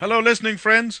Hello, listening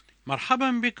friends.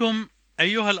 مرحبا بكم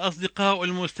أيها الأصدقاء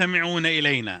المستمعون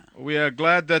إلينا. We are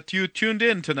glad that you tuned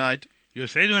in tonight.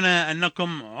 يسعدنا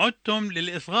أنكم عدتم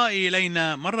للإصغاء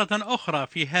إلينا مرة أخرى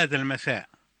في هذا المساء.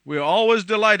 We are always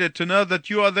delighted to know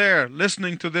that you are there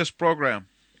listening to this program.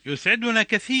 يسعدنا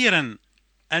كثيرا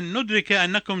أن ندرك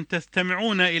أنكم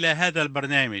تستمعون إلى هذا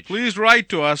البرنامج. Please write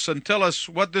to us and tell us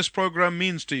what this program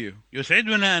means to you.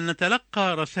 يسعدنا أن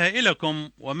نتلقى رسائلكم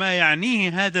وما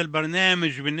يعنيه هذا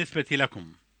البرنامج بالنسبة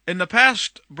لكم. In the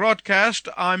past broadcast,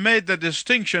 I made the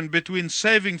distinction between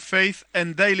saving faith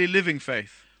and daily living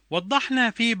faith.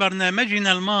 وضحنا في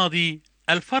برنامجنا الماضي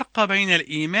الفرق بين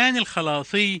الإيمان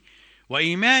الخلاصي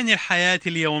وإيمان الحياة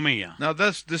اليومية. Now,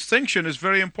 this distinction is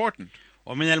very important.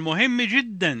 ومن المهم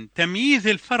جدا تمييز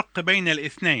الفرق بين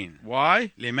الاثنين. Why?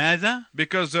 لماذا؟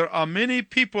 Because there are many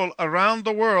people around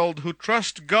the world who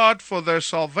trust God for their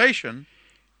salvation.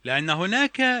 لأن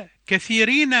هناك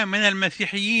كثيرين من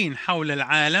المسيحيين حول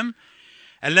العالم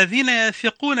الذين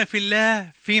يثقون في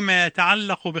الله فيما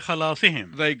يتعلق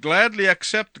بخلاصهم. They gladly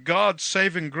accept God's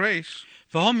saving grace.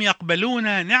 فهم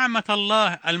يقبلون نعمة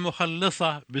الله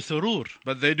المخلصة بسرور.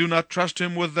 But they do not trust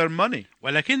Him with their money.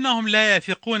 ولكنهم لا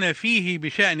يثقون فيه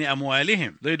بشأن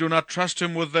أموالهم. They do not trust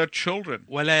Him with their children.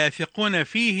 ولا يثقون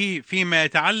فيه فيما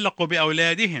يتعلق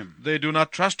بأولادهم. They do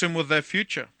not trust Him with their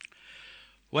future.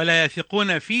 ولا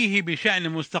يثقون فيه بشأن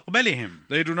مستقبلهم.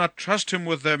 They do not trust Him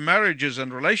with their marriages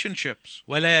and relationships.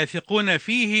 ولا يثقون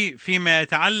فيه فيما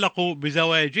يتعلق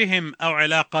بزواجهم أو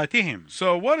علاقاتهم.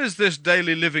 So what is this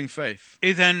daily living faith?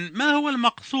 إذن ما هو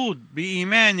المقصود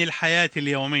بإيمان الحياة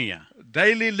اليومية؟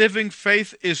 Daily living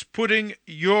faith is putting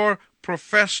your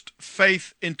professed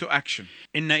faith into action.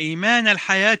 إن إيمان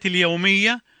الحياة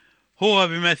اليومية هو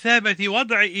بمثابة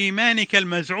وضع إيمانك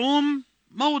المزعوم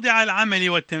موضع العمل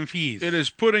والتنفيذ. It is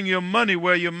putting your money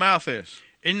where your mouth is.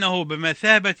 إنه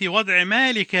بمثابة وضع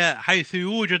مالك حيث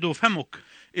يوجد فمك.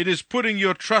 It is putting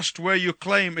your trust where you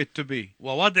claim it to be.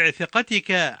 ووضع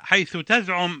ثقتك حيث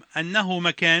تزعم أنه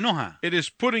مكانها. It is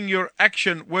putting your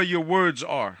action where your words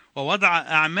are. ووضع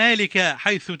أعمالك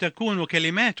حيث تكون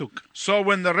كلماتك. So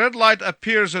when the red light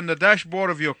appears in the dashboard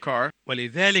of your car,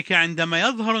 ولذلك عندما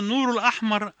يظهر النور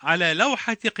الأحمر على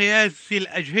لوحة قياس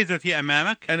الأجهزة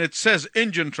أمامك and it says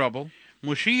engine trouble,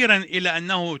 مشيرا إلى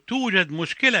أنه توجد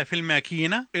مشكلة في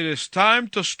الماكينة، it is time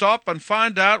to stop and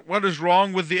find out what is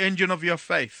wrong with the engine of your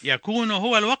faith. يكون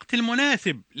هو الوقت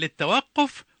المناسب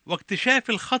للتوقف واكتشاف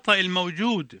الخطأ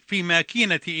الموجود في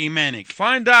ماكينة إيمانك.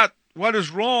 Find out what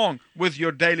is wrong with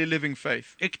your daily living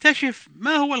faith. اكتشف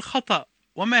ما هو الخطأ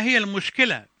وما هي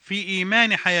المشكلة في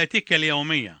إيمان حياتك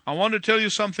اليومية. I want to tell you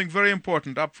something very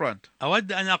important up front.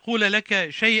 أود أن أقول لك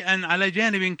شيئا على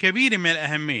جانب كبير من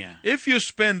الأهمية. If you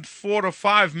spend 4 or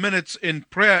 5 minutes in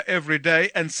prayer every day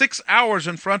and 6 hours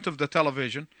in front of the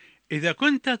television, إذا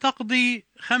كنت تقضي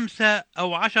 5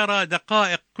 أو 10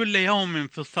 دقائق كل يوم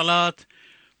في الصلاة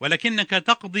ولكنك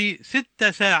تقضي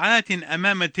 6 ساعات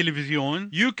أمام التلفزيون،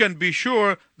 you can be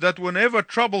sure that whenever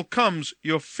trouble comes,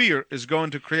 your fear is going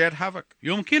to create havoc.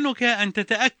 يمكنك أن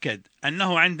تتأكد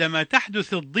أنه عندما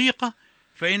تحدث الضيقة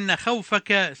فإن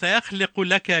خوفك سيخلق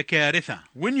لك كارثة.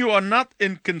 When you are not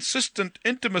in consistent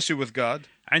intimacy with God,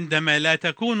 عندما لا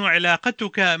تكون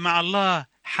علاقتك مع الله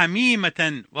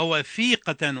حميمة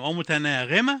ووثيقة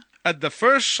ومتناغمة، at the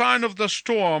first sign of the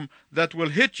storm that will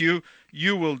hit you,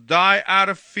 you will die out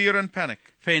of fear and panic.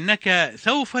 فإنك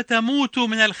سوف تموت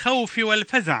من الخوف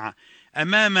والفزع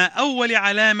أمام أول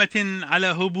علامة على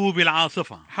هبوب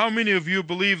العاصفة. How many of you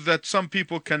believe that some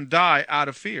people can die out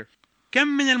of fear? كم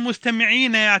من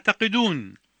المستمعين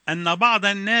يعتقدون أن بعض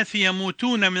الناس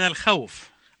يموتون من الخوف؟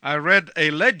 I read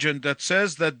a legend that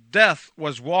says that death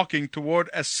was walking toward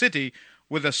a city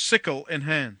with a sickle in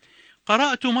hand.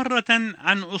 قرأت مرة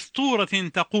عن أسطورة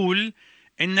تقول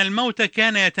إن الموت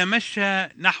كان يتمشى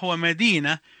نحو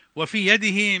مدينة وفي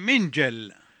يده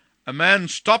منجل. A man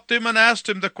stopped him and asked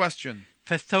him the question,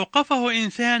 فاستوقفه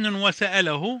إنسان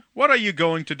وسأله: "What are you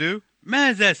going to do?"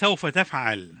 ماذا سوف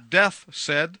تفعل؟ Death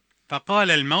said,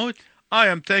 فقال الموت: "I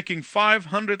am taking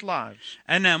 500 lives."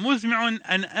 أنا مزمع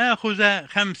أن آخذ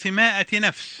 500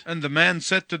 نفس. And the man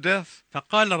said to death,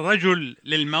 فقال الرجل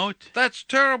للموت: "That's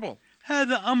terrible.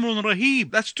 هذا أمر رهيب،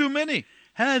 That's too many."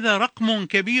 هذا رقم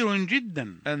كبير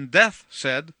جدا. And death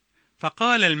said,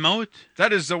 فقال الموت: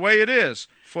 "That is the way it is,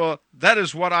 for that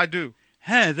is what I do."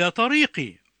 هذا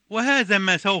طريقي وهذا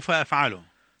ما سوف أفعله.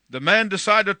 The man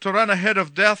decided to run ahead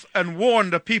of death and warn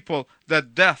the people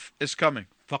that death is coming.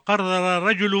 فقرر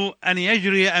الرجل أن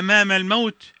يجري أمام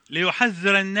الموت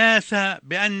ليحذر الناس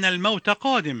بأن الموت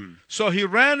قادم. So he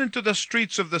ran into the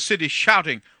streets of the city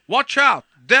shouting, "Watch out,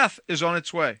 death is on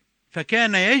its way."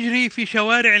 فكان يجري في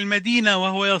شوارع المدينة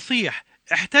وهو يصيح: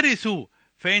 احترسوا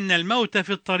فإن الموت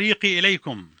في الطريق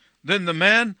إليكم. Then the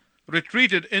man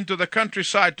retreated into the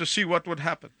countryside to see what would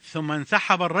happen. ثم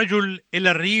انسحب الرجل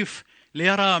إلى الريف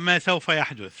ليرى ما سوف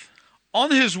يحدث. On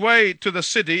his way to the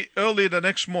city early the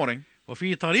next morning,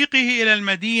 وفي طريقه إلى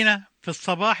المدينة في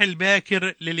الصباح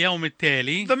الباكر لليوم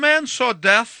التالي، the man saw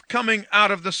death coming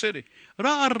out of the city.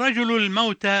 رأى الرجل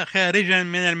الموت خارجا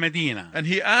من المدينة، And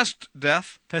he asked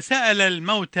death, فسأل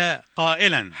الموت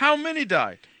قائلا: how many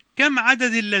died? كم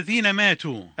عدد الذين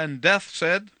ماتوا؟ And death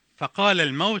said, فقال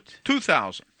الموت: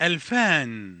 2,000.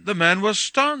 2000. The man was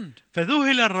stunned.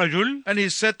 فذهل الرجل And he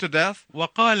said to death,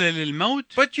 وقال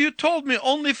للموت: but you told me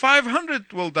only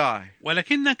 500 will die.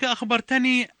 ولكنك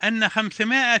أخبرتني أن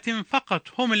 500 فقط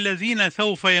هم الذين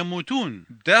سوف يموتون.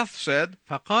 Death said,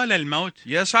 فقال الموت: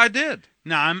 yes, I did.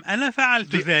 نعم، أنا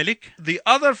فعلت ذلك. The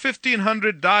other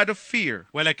 1,500 died of fear.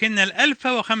 ولكن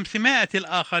 1500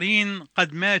 الآخرين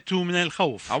قد ماتوا من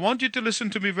الخوف. I want you to listen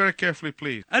to me very carefully,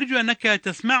 please. أرجو أنك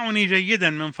تسمعني جيدا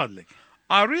من فضلك.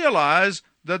 I realize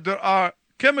that there are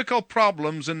chemical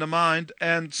problems in the mind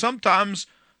and sometimes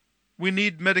we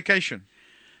need medication.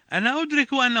 أنا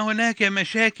أدرك أن هناك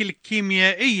مشاكل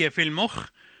كيميائية في المخ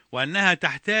وأنها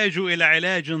تحتاج إلى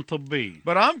علاج طبي.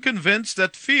 But I'm convinced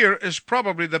that fear is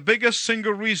probably the biggest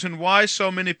single reason why so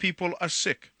many people are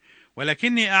sick.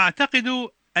 ولكني أعتقد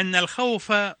أن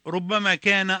الخوف ربما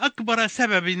كان أكبر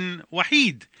سبب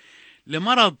وحيد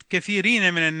لمرض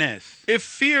كثيرين من الناس. If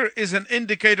fear is an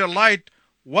indicator light,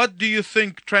 what do you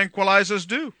think tranquilizers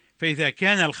do? فإذا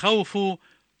كان الخوف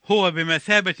هو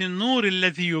بمثابة النور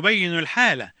الذي يبين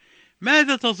الحالة،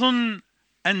 ماذا تظن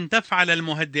أن تفعل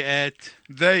المهدئات؟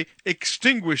 They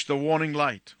extinguish the warning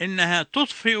light. إنها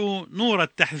تطفئ نور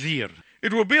التحذير.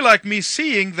 It will be like me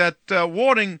seeing that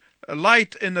warning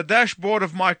light in the dashboard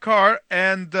of my car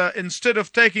and instead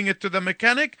of taking it to the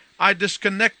mechanic, I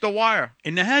disconnect the wire.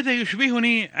 إن هذا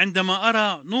يشبهني عندما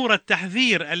أرى نور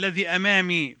التحذير الذي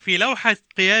أمامي في لوحة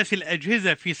قياس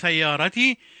الأجهزة في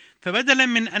سيارتي، فبدلا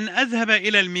من أن أذهب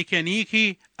إلى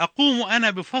الميكانيكي أقوم أنا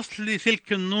بفصل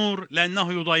سلك النور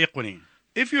لأنه يضايقني.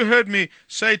 If you heard me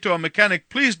say to a mechanic,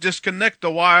 please disconnect the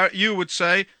wire, you would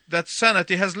say that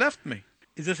sanity has left me.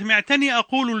 إذا سمعتني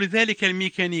أقول لذلك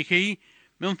الميكانيكي: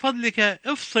 من فضلك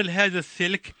افصل هذا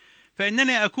السلك،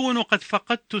 فإنني أكون قد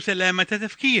فقدت سلامة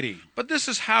تفكيري. But this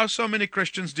is how so many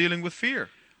Christians dealing with fear.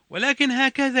 ولكن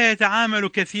هكذا يتعامل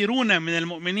كثيرون من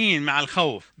المؤمنين مع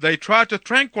الخوف. They try to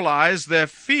tranquilize their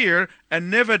fear and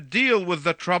never deal with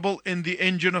the trouble in the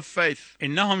engine of faith.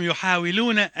 إنهم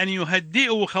يحاولون أن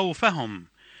يهدئوا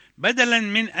خوفهم بدلا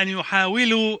من أن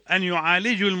يحاولوا أن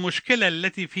يعالجوا المشكلة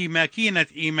التي في ماكينة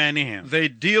إيمانهم. They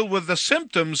deal with the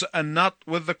symptoms and not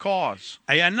with the cause.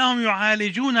 أي أنهم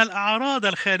يعالجون الأعراض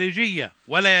الخارجية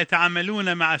ولا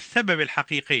يتعاملون مع السبب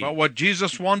الحقيقي. But what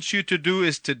Jesus wants you to do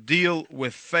is to deal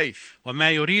with faith.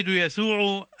 وما يريد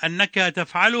يسوع أنك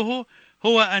تفعله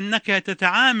هو أنك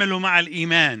تتعامل مع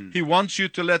الإيمان. He wants you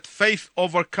to let faith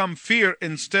overcome fear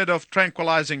instead of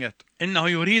tranquilizing it. إنه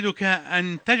يريدك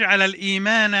أن تجعل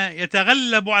الإيمان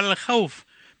يتغلب على الخوف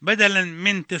بدلا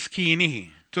من تسكينه.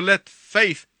 To let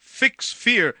faith fix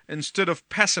fear instead of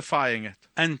pacifying it.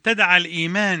 أن تدع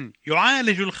الإيمان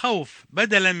يعالج الخوف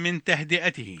بدلا من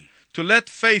تهدئته. To let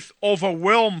faith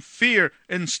overwhelm fear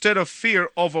instead of fear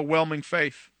overwhelming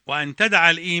faith. وأن تدع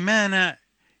الإيمان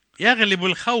يغلب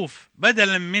الخوف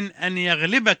بدلا من أن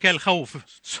يغلبك الخوف.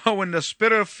 So when the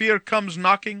spirit of fear comes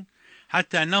knocking,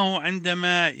 حتى أنه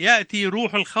عندما يأتي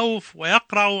روح الخوف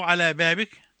ويقرع على بابك،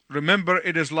 remember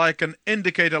it is like an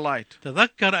indicator light.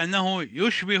 تذكر أنه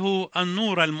يشبه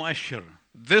النور المؤشر.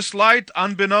 This light,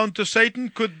 unbeknown to Satan,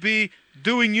 could be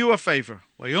doing you a favor.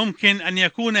 ويمكن أن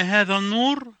يكون هذا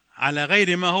النور على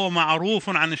غير ما هو معروف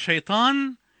عن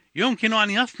الشيطان، يمكن أن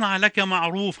يصنع لك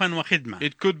معروفا وخدمة.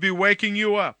 It could be waking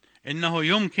you up. إنه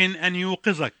يمكن أن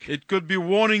يوقظك. It could be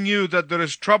warning you that there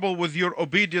is trouble with your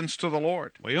obedience to the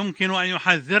Lord. ويمكن أن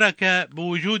يحذرك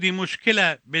بوجود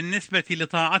مشكلة بالنسبة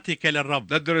لطاعتك للرب.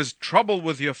 That there is trouble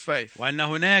with your faith. وأن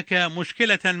هناك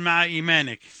مشكلة مع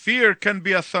إيمانك. Fear can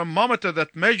be a thermometer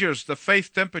that measures the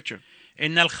faith temperature.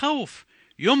 إن الخوف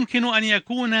يمكن أن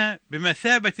يكون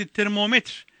بمثابة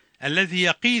الترمومتر الذي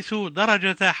يقيس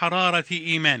درجة حرارة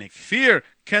إيمانك. Fear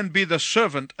can be the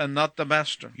servant and not the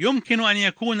master. يمكن أن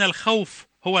يكون الخوف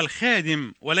هو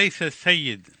الخادم وليس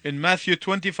السيد. In Matthew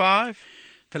 25,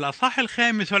 في الأصحاح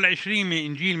 25 من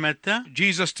إنجيل متى،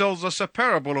 Jesus tells us a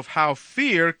parable of how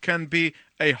fear can be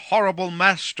a horrible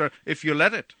master if you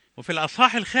let it. وفي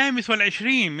الأصحاح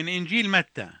 25 من إنجيل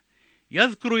متى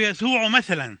يذكر يسوع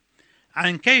مثلا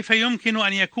عن كيف يمكن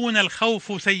أن يكون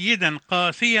الخوف سيدا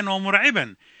قاسيا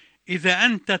ومرعبا إذا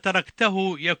أنت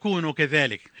تركته يكون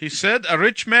كذلك. He said a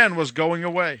rich man was going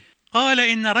away. قال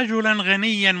إن رجلا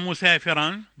غنيا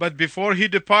مسافرا. But before he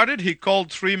departed, he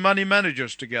called 3 money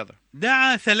managers together.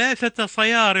 دعا 3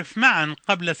 صيارف معا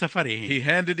قبل سفره. He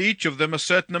handed each of them a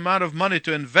certain amount of money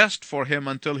to invest for him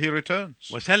until he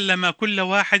returns. وسلم كل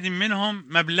واحد منهم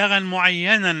مبلغا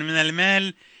معينا من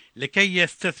المال لكي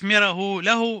يستثمره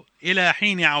له إلى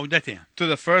حين عودته. To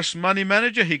the first money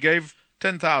manager, he gave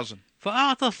 10,000.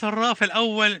 فأعطى الصراف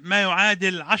الأول ما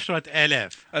يعادل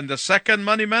 10,000. And the second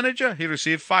money manager, he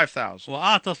received 5,000.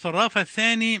 وأعطى الصراف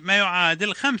الثاني ما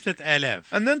يعادل 5,000.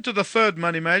 And then to the third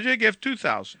money manager, he gave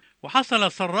 2,000. وحصل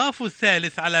الصراف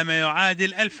الثالث على ما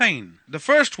يعادل 2,000. The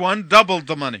first one doubled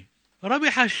the money.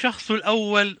 ربح الشخص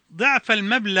الأول ضعف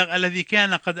المبلغ الذي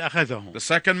كان قد أخذه. The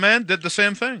second man did the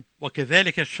same thing.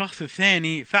 وكذلك الشخص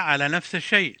الثاني فعل نفس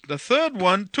الشيء. The third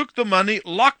one took the money,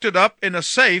 locked it up in a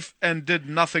safe, and did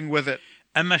nothing with it.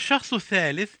 أما الشخص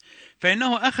الثالث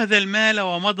فإنه أخذ المال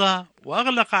ومضى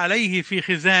وأغلق عليه في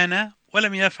خزانة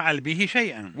ولم يفعل به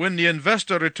شيئا. When the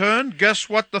investor returned, guess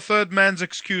what the third man's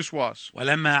excuse was?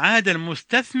 ولما عاد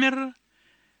المستثمر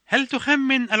هل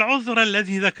تخمن العذر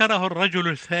الذي ذكره الرجل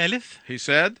الثالث؟ He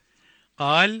said,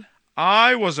 قال: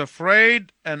 I was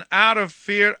afraid, and out of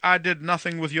fear I did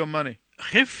nothing with your money.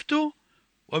 خفت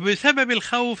وبسبب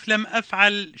الخوف لم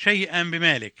أفعل شيئا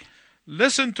بمالك.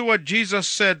 Listen to what Jesus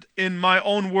said in my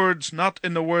own words, not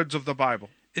in the words of the Bible.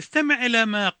 استمع إلى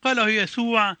ما قاله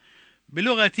يسوع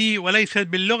بلغتي وليست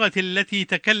باللغة التي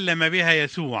تكلم بها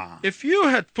يسوع. If you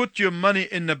had put your money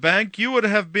in the bank, you would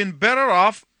have been better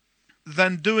off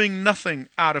than doing nothing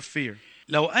out of fear.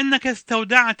 لو أنك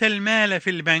استودعت المال في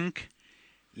البنك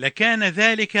لكان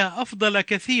ذلك أفضل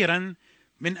كثيرا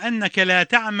من أنك لا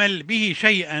تعمل به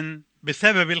شيئا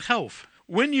بسبب الخوف.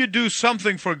 When you do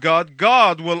something for God,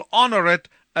 God will honor it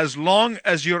as long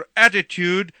as your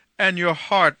attitude and your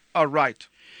heart are right.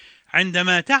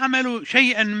 عندما تعمل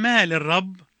شيئا ما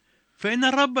للرب فإن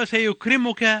الرب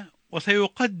سيكرمك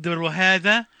وسيقدر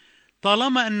هذا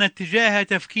طالما أن اتجاه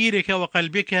تفكيرك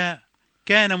وقلبك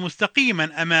كان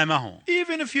مستقيما أمامه.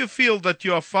 Even if you feel that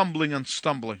you are fumbling and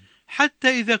stumbling.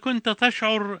 حتى إذا كنت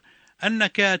تشعر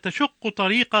أنك تشق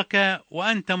طريقك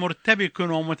وأنت مرتبك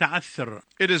ومتعثر.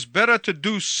 It is better to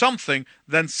do something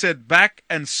than sit back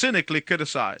and cynically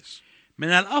criticize. من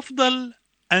الأفضل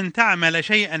أن تعمل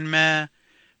شيئا ما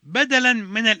بدلا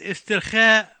من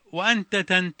الاسترخاء وأنت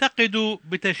تنتقد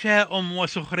بتشاؤم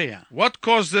وسخرية. What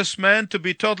caused this man to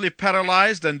be totally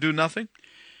paralyzed and do nothing?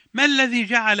 ما الذي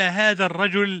جعل هذا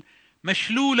الرجل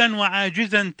مشلولا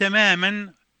وعاجزا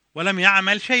تماما ولم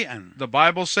يعمل شيئا؟ The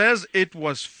Bible says it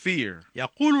was fear.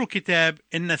 يقول الكتاب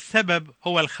إن السبب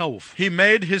هو الخوف. He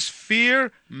made his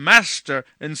fear master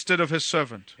instead of his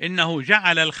servant. إنه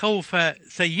جعل الخوف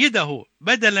سيده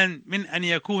بدلا من أن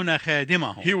يكون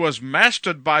خادمه. He was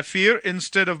mastered by fear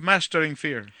instead of mastering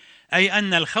fear. أي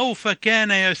أن الخوف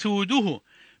كان يسوده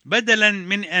بدلا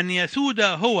من أن يسود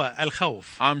هو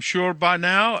الخوف. I'm sure by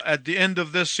now, at the end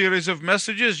of this series of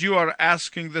messages, you are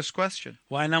asking this question.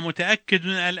 وأنا متأكد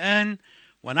الآن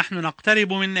ونحن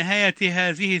نقترب من نهاية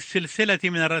هذه السلسلة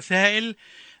من الرسائل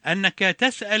أنك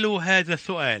تسأل هذا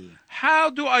السؤال.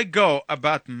 How do I go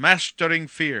about mastering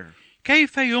fear?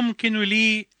 كيف يمكن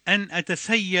لي أن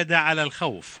أتسيد على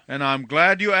الخوف؟ And I'm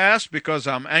glad you asked because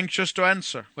I'm anxious to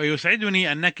answer.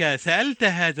 ويسعدني أنك سألت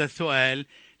هذا السؤال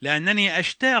لأنني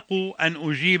أشتاق أن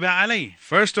أجيب عليه.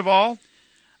 First of all,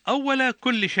 أول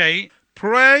كل شيء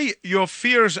pray your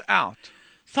fears out.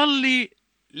 صلي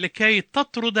لكي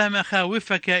تطرد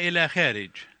مخاوفك إلى خارج.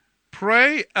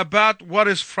 Pray about what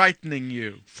is frightening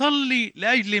you. صلي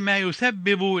لأجل ما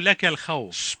يسبب لك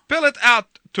الخوف. Spill it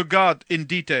out to God in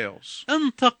details.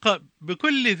 انطق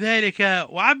بكل ذلك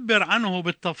وعبر عنه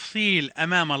بالتفصيل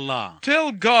أمام الله.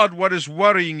 Tell God what is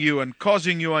worrying you and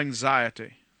causing you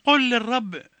anxiety. قل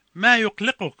للرب ما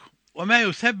يقلقك وما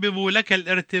يسبب لك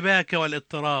الارتباك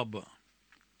والاضطراب.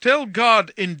 Tell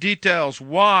God in details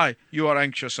why you are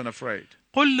anxious and afraid.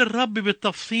 قل للرب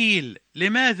بالتفصيل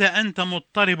لماذا أنت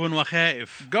مضطرب وخائف.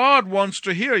 God wants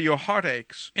to hear your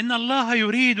heartaches. إن الله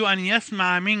يريد أن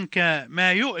يسمع منك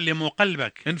ما يؤلم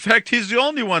قلبك. In fact, He's the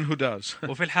only one who does.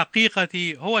 وفي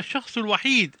الحقيقة هو الشخص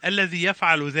الوحيد الذي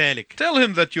يفعل ذلك. Tell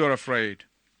Him that you're afraid.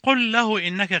 قل له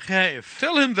إنك خائف.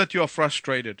 Tell Him that you're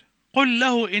frustrated. قل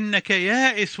له إنك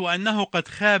يائس وأنه قد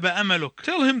خاب أملك.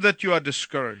 Tell Him that you are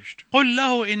discouraged. قل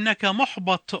له إنك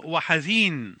محبط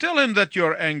وحزين. Tell Him that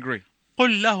you're angry.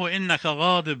 قل له إنك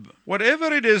غاضب.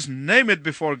 Whatever it is, name it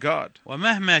before God.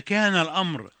 ومهما كان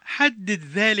الأمر حدد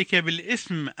ذلك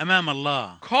بالاسم أمام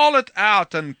الله. Call it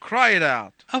out and cry it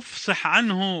out. أفصح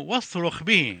عنه واصرخ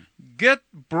به. Get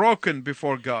broken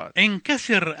before God.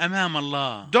 انكسر أمام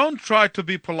الله. Don't try to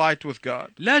be polite with God.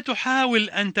 لا تحاول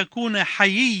أن تكون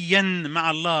حييا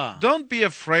مع الله. Don't be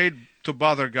afraid to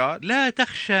bother God. لا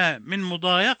تخشى من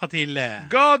مضايقة الله.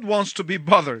 God wants to be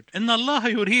bothered. إن الله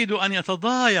يريد أن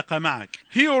يتضايق معك.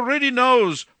 He already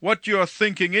knows what you are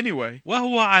thinking anyway.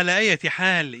 وهو على أي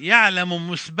حال يعلم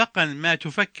مسبقا ما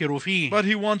تفكر فيه. But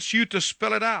he wants you to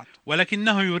spell it out.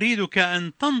 ولكنه يريدك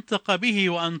أن تنطق به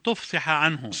وأن تفصح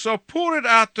عنه. So pour it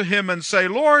out to him and say,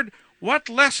 Lord, what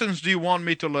lessons do you want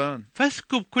me to learn?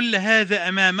 فاسكب كل هذا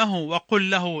أمامه وقل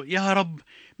له يا رب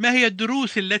ما هي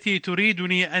الدروس التي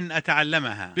تريدني أن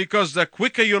أتعلمها؟ Because the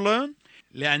quicker you learn,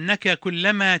 لأنك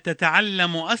كلما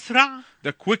تتعلم أسرع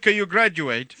the quicker you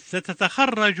graduate,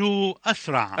 ستتخرج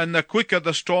أسرع and the quicker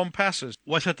the storm passes.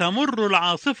 وستمر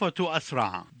العاصفة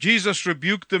أسرع. Jesus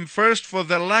rebuked them first for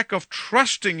their lack of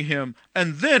trusting him,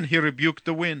 and then he rebuked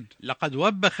the wind. لقد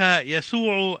وبخ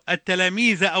يسوع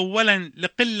التلاميذ أولا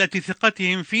لقلة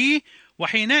ثقتهم فيه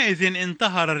وحينئذ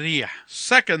انتهر الريح.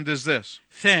 Second is this.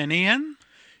 ثانيا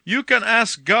You can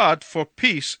ask God for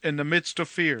peace in the midst of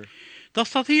fear.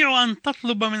 تستطيع أن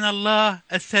تطلب من الله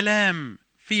السلام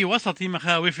في وسط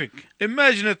مخاوفك.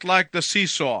 Imagine it like the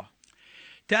seesaw.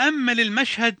 تأمل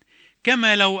المشهد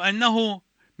كما لو أنه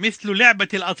مثل لعبة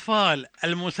الأطفال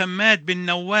المسماة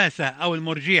بالنواسة أو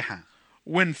المرجيحة.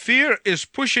 When fear is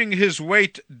pushing his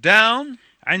weight down,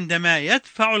 عندما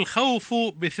يدفع الخوف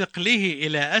بثقله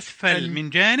إلى أسفل من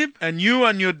جانب and you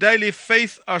and your daily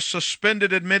faith are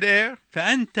suspended in midair,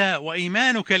 فأنت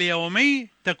وإيمانك اليومي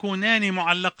تكونان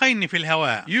معلقين في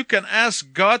الهواء. you can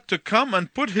ask God to come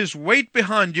and put his weight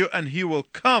behind you, and he will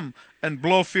come and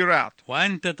blow fear out.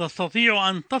 وأنت تستطيع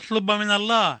أن تطلب من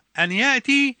الله أن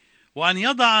يأتي وأن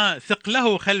يضع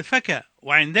ثقله خلفك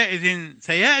وعندئذ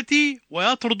سيأتي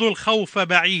ويطرد الخوف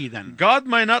بعيدا. God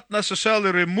may not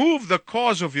necessarily remove the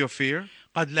cause of your fear,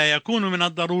 قد لا يكون من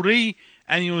الضروري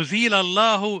أن يزيل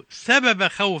الله سبب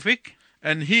خوفك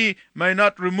and he may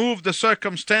not remove the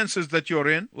circumstances that you're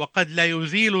in, وقد لا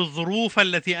يزيل الظروف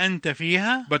التي أنت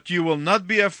فيها but you will not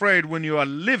be afraid when you are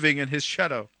living in his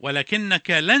shadow.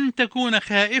 ولكنك لن تكون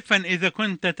خائفا إذا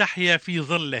كنت تحيا في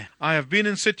ظله. I have been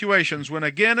in situations when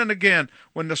again and again,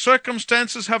 when the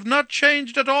circumstances have not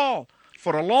changed at all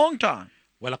for a long time.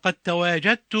 ولقد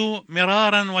تواجدت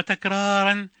مرارا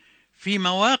وتكرارا في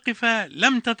مواقف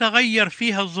لم تتغير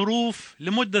فيها الظروف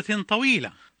لمدة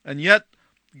طويلة. And yet,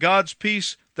 God's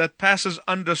peace that passes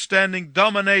understanding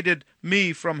dominated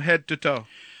me from head to toe.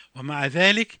 ومع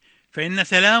ذلك فإن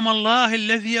سلام الله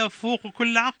الذي يفوق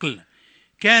كل عقل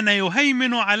كان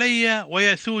يهيمن علي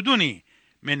ويسودني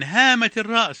من هامة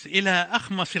الرأس إلى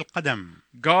أخمص القدم.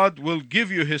 God will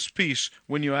give you his peace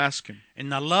when you ask him.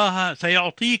 إن الله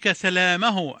سيعطيك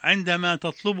سلامه عندما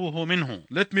تطلبه منه.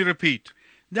 Let me repeat.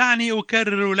 دعني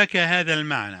أكرر لك هذا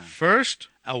المعنى. First,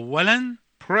 أولا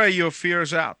pray your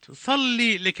fears out.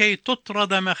 صلي لكي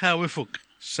تطرد مخاوفك.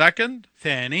 Second,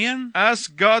 ثانيا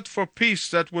ask God for peace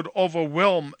that would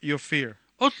overwhelm your fear.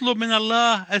 اطلب من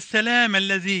الله السلام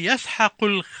الذي يسحق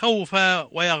الخوف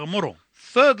ويغمره.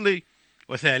 Thirdly,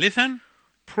 وثالثا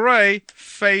pray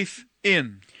faith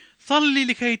in. صلي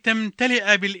لكي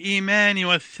تمتلئ بالإيمان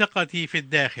والثقة في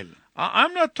الداخل.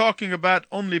 I'm not talking about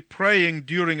only praying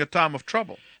during a time of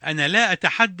trouble. أنا لا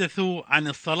أتحدث عن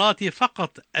الصلاة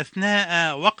فقط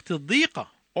أثناء وقت الضيقة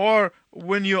Or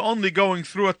when you're only going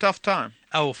through a tough time.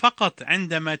 أو فقط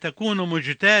عندما تكون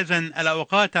مجتازا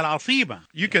الأوقات العصيبة.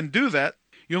 You can do that.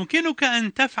 يمكنك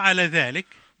أن تفعل ذلك.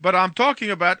 But I'm talking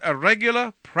about a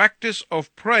regular practice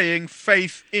of praying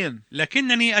faith in.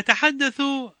 لكنني أتحدث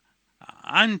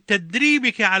عن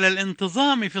تدريبك على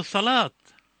الانتظام في الصلاة.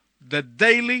 The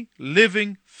daily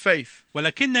living faith.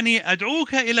 ولكنني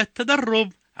أدعوك إلى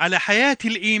التدرب على حياة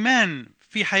الإيمان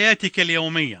في حياتك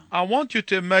اليومية. I want you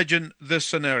to imagine this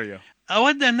scenario.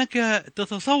 أود أنك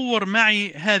تتصور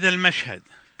معي هذا المشهد.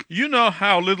 You know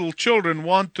how little children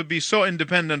want to be so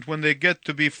independent when they get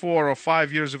to be 4 or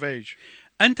 5 years of age.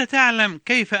 أنت تعلم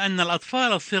كيف أن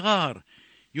الأطفال الصغار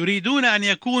يريدون أن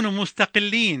يكونوا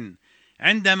مستقلين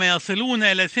عندما يصلون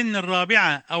إلى سن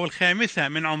الرابعة أو الخامسة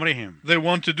من عمرهم. They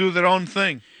want to do their own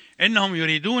thing. إنهم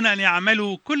يريدون أن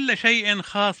يعملوا كل شيء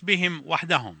خاص بهم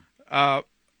وحدهم.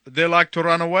 They like to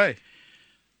run away.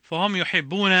 فهم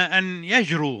يحبون أن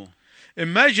يجروا.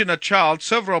 Imagine a child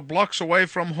several blocks away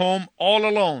from home all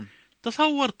alone.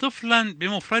 تصور طفلا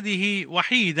بمفرده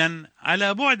وحيدا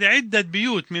على بعد عدة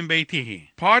بيوت من بيته.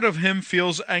 Part of him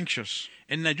feels anxious.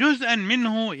 إن جزءا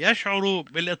منه يشعر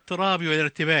بالاضطراب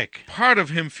والارتباك، Part of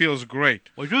him feels great.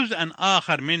 وجزءا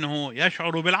آخر منه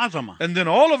يشعر بالعظمة. And then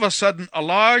all of a sudden, a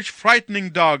large, frightening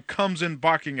dog comes in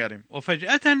barking at him.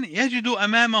 وفجأة يجد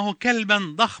أمامه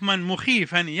كلبا ضخما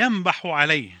مخيفا ينبح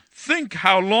عليه. Think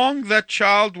how long that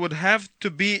child would have to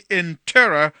be in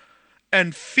terror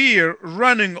and fear,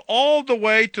 running all the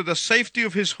way to the safety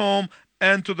of his home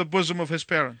and to the bosom of his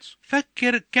parents.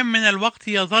 فكر كم من الوقت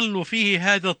يظل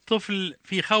فيه هذا الطفل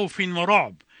في خوف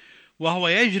ورعب، وهو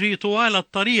يجري طوال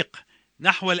الطريق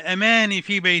نحو الأمان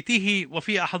في بيته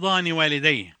وفي أحضان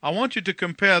والديه. I want you to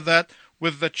compare that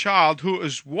with the child who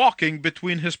is walking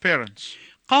between his parents.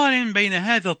 قارن بين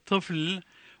هذا الطفل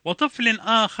وطفل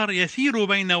آخر يسير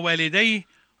بين والديه،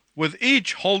 with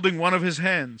each holding one of his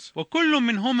hands. وكل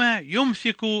منهما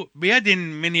يمسك بيد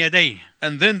من يديه.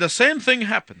 And then the same thing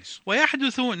happens.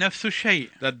 ويحدث نفس الشيء.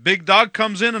 That big dog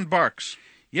comes in and barks.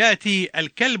 يأتي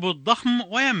الكلب الضخم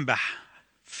وينبح.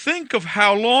 Think of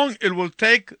how long it will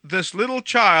take this little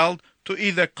child to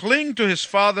either cling to his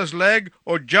father's leg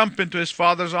or jump into his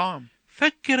father's arm.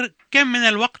 فكر كم من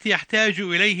الوقت يحتاج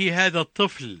إليه هذا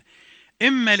الطفل،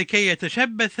 إما لكي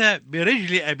يتشبث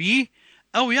برجل أبيه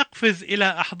أو يقفز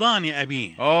إلى أحضان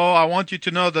أبيه. Oh, I want you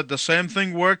to know that the same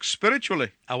thing works spiritually.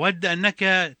 أود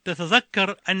أنك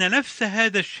تتذكر أن نفس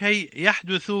هذا الشيء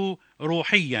يحدث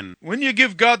روحيا. When you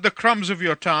give God the crumbs of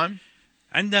your time,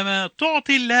 عندما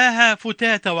تعطي الله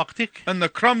فتات وقتك and the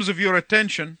crumbs of your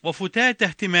attention, وفتات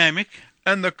اهتمامك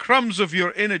and the crumbs of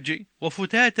your energy,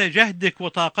 وفتات جهدك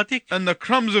وطاقتك and the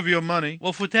crumbs of your money,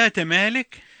 وفتات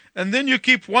مالك، and then you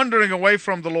keep wandering away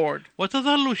from the Lord,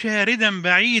 وتظل شاردا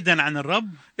بعيدا عن الرب،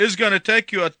 it's going to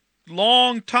take you a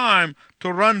long time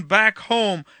to run back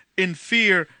home in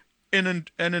fear and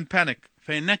in panic.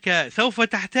 فإنك سوف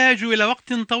تحتاج إلى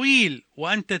وقت طويل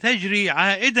وأنت تجري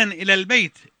عائدا إلى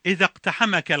البيت إذا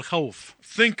اقتحمك الخوف.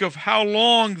 Think of how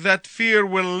long that fear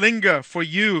will linger for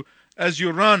you as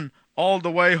you run all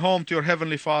the way home to your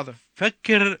heavenly Father.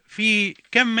 فكر في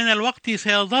كم من الوقت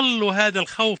سيظل هذا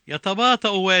الخوف يتباطأ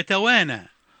ويتوانى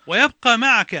ويبقى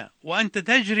معك وأنت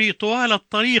تجري طوال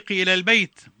الطريق إلى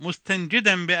البيت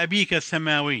مستنجدا بأبيك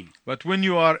السماوي. But when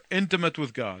you are intimate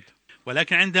with God,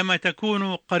 ولكن عندما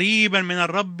تكون قريبا من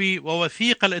الرب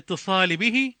ووثيق الاتصال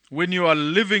به، when you are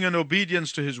living in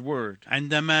obedience to His word,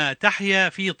 عندما تحيا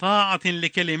في طاعة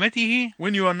لكلمته،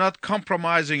 when you are not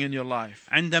compromising in your life,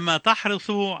 عندما تحرص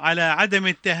على عدم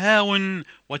التهاون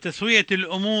وتسوية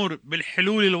الأمور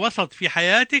بالحلول الوسط في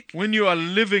حياتك، when you are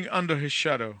living under His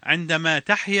shadow, عندما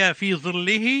تحيا في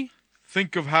ظله،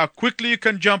 think of how quickly you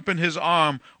can jump in His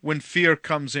arm when fear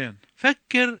comes in.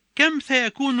 فكر كم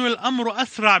سيكون الأمر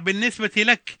أسرع بالنسبة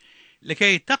لك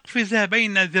لكي تقفز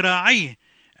بين ذراعيه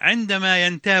عندما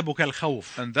ينتابك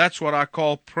الخوف. And that's what I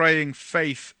call praying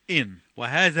faith in.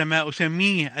 وهذا ما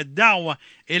أسميه الدعوة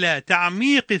إلى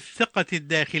تعميق الثقة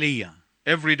الداخلية.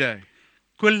 Every day.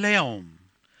 كل يوم.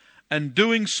 And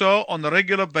doing so on a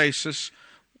regular basis,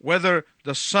 whether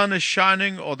the sun is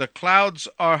shining or the clouds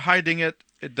are hiding it,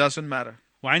 it doesn't matter.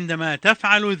 وعندما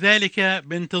تفعل ذلك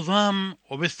بانتظام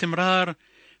وباستمرار،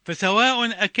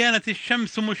 فسواء أكانت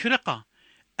الشمس مشرقة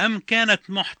أم كانت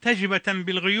محتجبة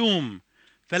بالغيوم،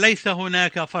 فليس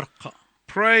هناك فرق.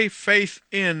 Pray faith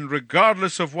in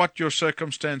regardless of what your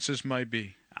circumstances may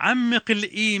be. عمق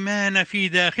الإيمان في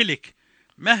داخلك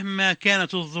مهما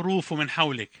كانت الظروف من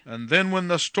حولك. And then when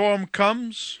the storm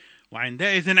comes,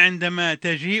 وعندئذ عندما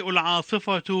تجيء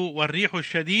العاصفة والريح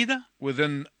الشديدة،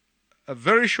 within a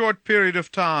very short period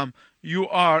of time, you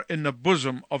are in the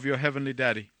bosom of your heavenly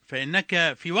daddy.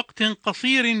 فإنك في وقت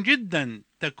قصير جدا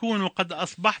تكون قد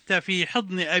أصبحت في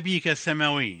حضن أبيك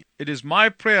السماوي. It is my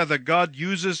prayer that God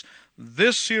uses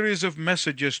this series of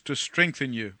messages to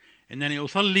strengthen you. إنني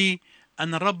أصلي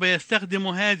أن الرب يستخدم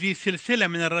هذه السلسلة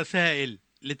من الرسائل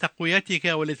لتقويتك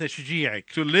ولتشجيعك.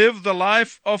 To live the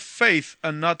life of faith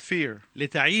and not fear.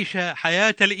 لتعيش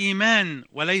حياة الإيمان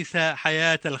وليس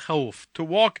حياة الخوف. To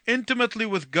walk intimately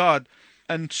with God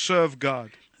and serve God.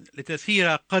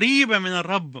 لتسير قريبا من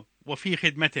الرب وفي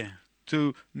خدمته.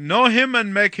 To know Him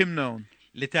and make Him known.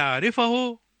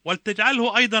 لتعرفه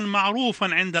ولتجعله أيضا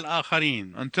معروفا عند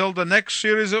الآخرين. Until the next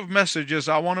series of messages,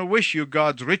 I want to wish you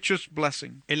God's richest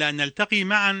blessing. إلى أن نلتقي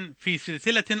معا في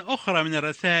سلسلة أخرى من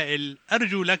الرسائل،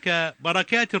 أرجو لك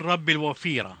بركات الرب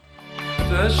الوفيرة.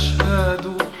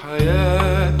 تشهد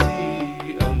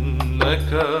حياتي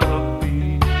أنك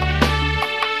ربي،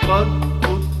 قد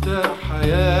قدت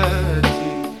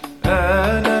حياتي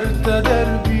آنرت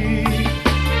دربي.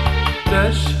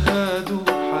 تشهد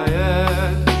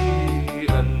حياتي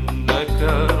أنك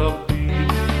ربي،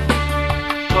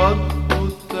 قد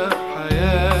قدت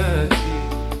حياتي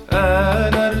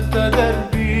آنرت دربي.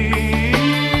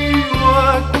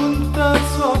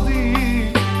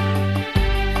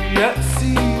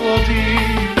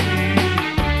 وضيقي،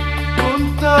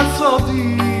 كنت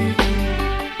صديقي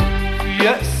في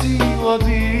يأسي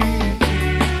وضيقي،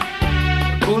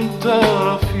 كنت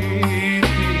رفيقي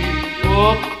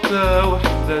وقت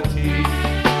وحدتي،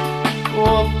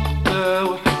 وقت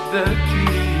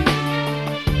وحدتي.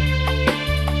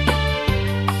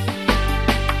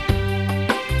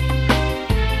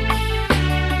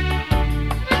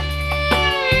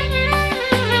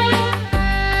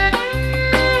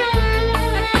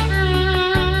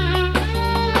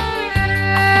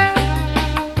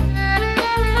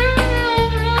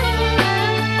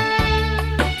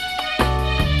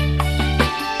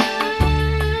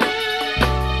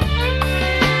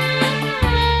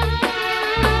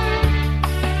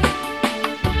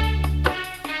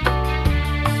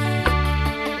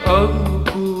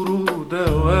 أذكر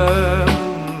دواما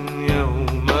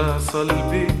يوم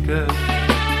صلبك،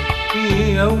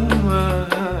 يوم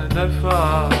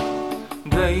دفع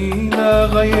دين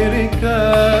غيرك.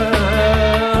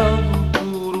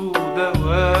 أذكر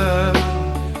دواما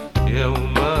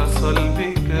يوم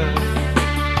صلبك،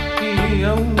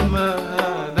 يوم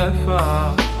دفع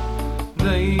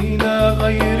دين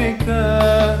غيرك.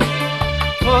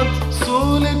 قد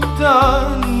صلبت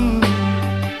عني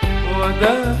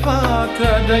ودفعت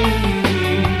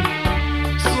ديني،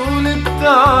 صلبت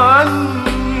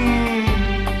عني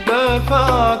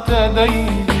دفعت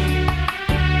ديني.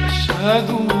 أشهد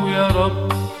يا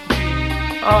رب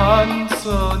عن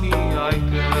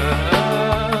صنيعك،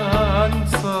 عن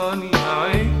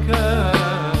صنيعك.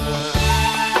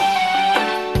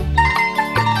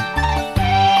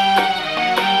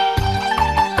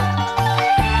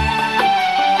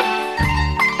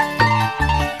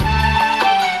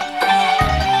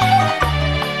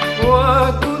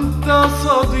 وكنت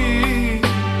صديقي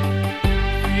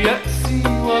في يأسي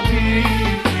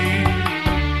وضيقي،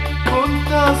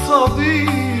 كنت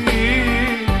صديقي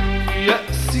في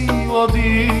يأسي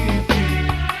وضيقي،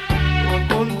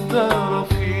 وكنت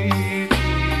رفيقي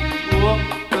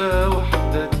وقت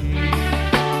وحدتي،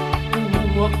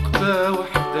 وقت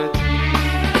وحدتي.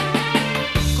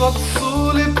 قد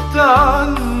صلبت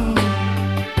عني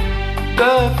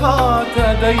دفعت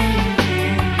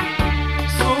ديني،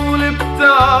 صلبت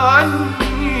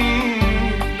عني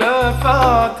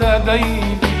دفعت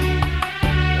ديني.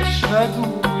 أشهد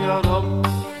يا رب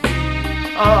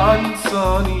عن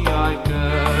صنيعك.